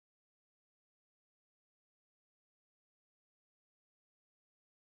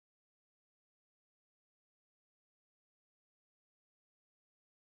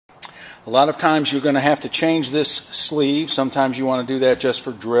A lot of times you're going to have to change this sleeve. Sometimes you want to do that just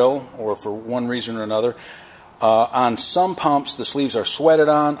for drill or for one reason or another. On some pumps the sleeves are sweated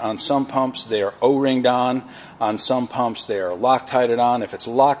on some pumps they are O-ringed on some pumps they are Loctited on. If it's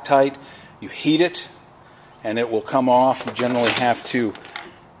Loctite, you heat it and it will come off. You generally have to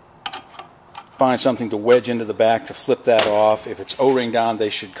find something to wedge into the back to flip that off. If it's O-ringed on, they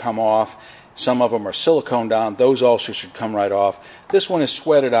should come off. Some of them are siliconed on. Those also should come right off. This one is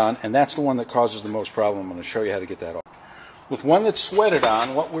sweated on, and that's the one that causes the most problem. I'm going to show you how to get that off. With one that's sweated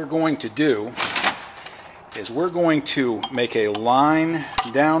on, what we're going to do is we're going to make a line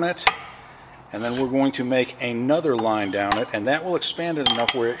down it, and then we're going to make another line down it, and that will expand it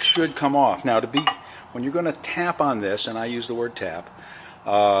enough where it should come off. Now, when you're going to tap on this, and I use the word tap,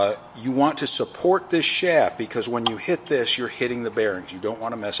 you want to support this shaft, because when you hit this, you're hitting the bearings. You don't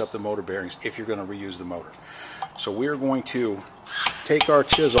want to mess up the motor bearings if you're going to reuse the motor. So we're going to take our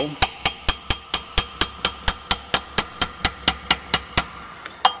chisel,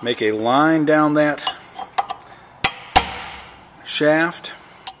 make a line down that shaft,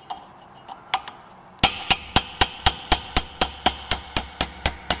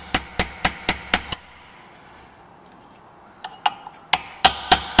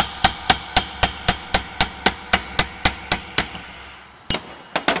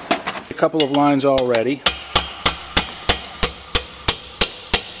 a couple of lines already.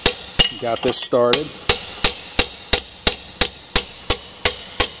 Got this started.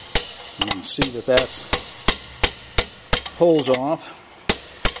 You can see that that's pulls off.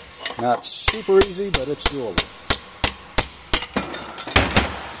 Not super easy, but it's doable.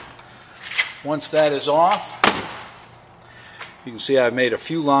 Once that is off, you can see I've made a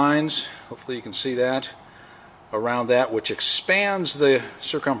few lines. Hopefully you can see that around that, which expands the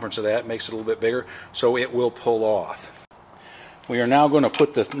circumference of that, makes it a little bit bigger, so it will pull off. We are now going to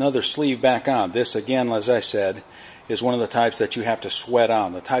put another sleeve back on. This, again, as I said, is one of the types that you have to sweat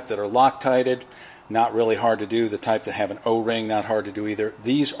on. The type that are Loctited, not really hard to do. The type that have an O-ring, not hard to do either.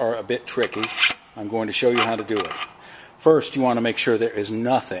 These are a bit tricky. I'm going to show you how to do it. First, you want to make sure there is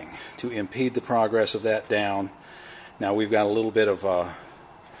nothing to impede the progress of that down. Now, we've got a little bit of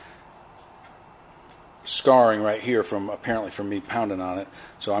scarring right here apparently from me pounding on it.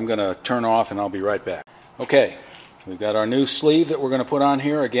 So I'm going to turn off and I'll be right back. Okay. We've got our new sleeve that we're going to put on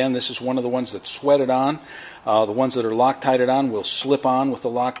here. Again, this is one of the ones that's sweated on. The ones that are Loctited on will slip on with the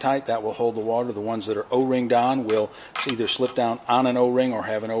Loctite. That will hold the water. The ones that are O-ringed on will either slip down on an O-ring or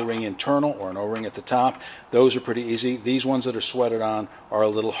have an O-ring internal or an O-ring at the top. Those are pretty easy. These ones that are sweated on are a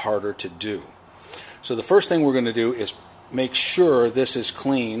little harder to do. So the first thing we're going to do is make sure this is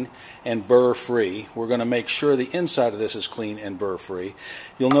clean and burr-free. We're going to make sure the inside of this is clean and burr-free.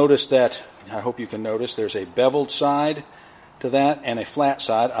 You'll notice that, I hope you can notice, there's a beveled side to that and a flat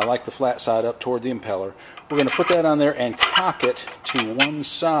side. I like the flat side up toward the impeller. We're going to put that on there and cock it to one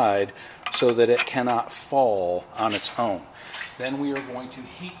side so that it cannot fall on its own. Then we are going to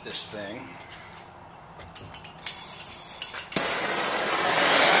heat this thing,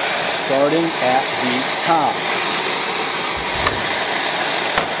 starting at the top.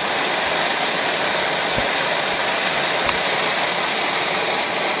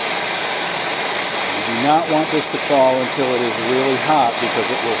 You do not want this to fall until it is really hot because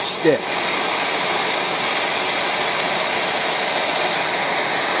it will stick.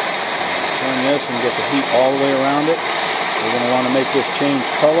 Turn this and get the heat all the way around it. We're going to want to make this change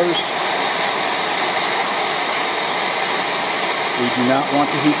colors. We do not want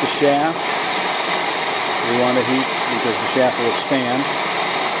to heat the shaft. We want to heat because the shaft will expand.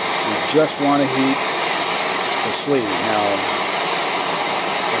 We just want to heat the sleeve. Now,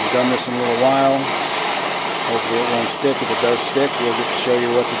 I've done this in a little while. Hopefully it won't stick. If it does stick, we'll get to show you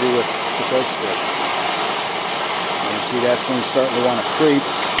what to do if it does stick. And you see that thing's starting to want to creep.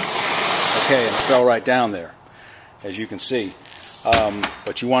 Okay, and it fell right down there, as you can see.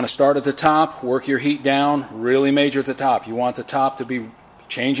 But you want to start at the top, work your heat down, really major at the top. You want the top to be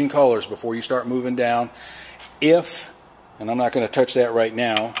changing colors before you start moving down. If, and I'm not going to touch that right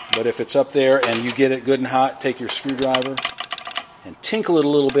now, but if it's up there and you get it good and hot, take your screwdriver and tinkle it a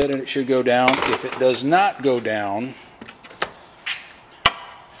little bit and it should go down. If it does not go down,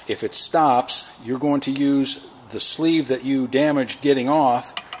 if it stops, you're going to use the sleeve that you damaged getting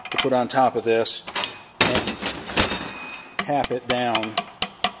off to put on top of this and tap it down.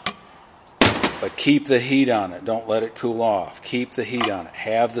 But keep the heat on it. Don't let it cool off. Keep the heat on it.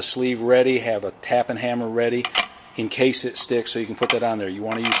 Have the sleeve ready. Have a tap and hammer ready in case it sticks so you can put that on there. You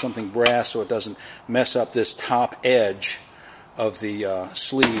want to use something brass so it doesn't mess up this top edge of the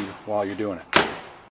sleeve while you're doing it.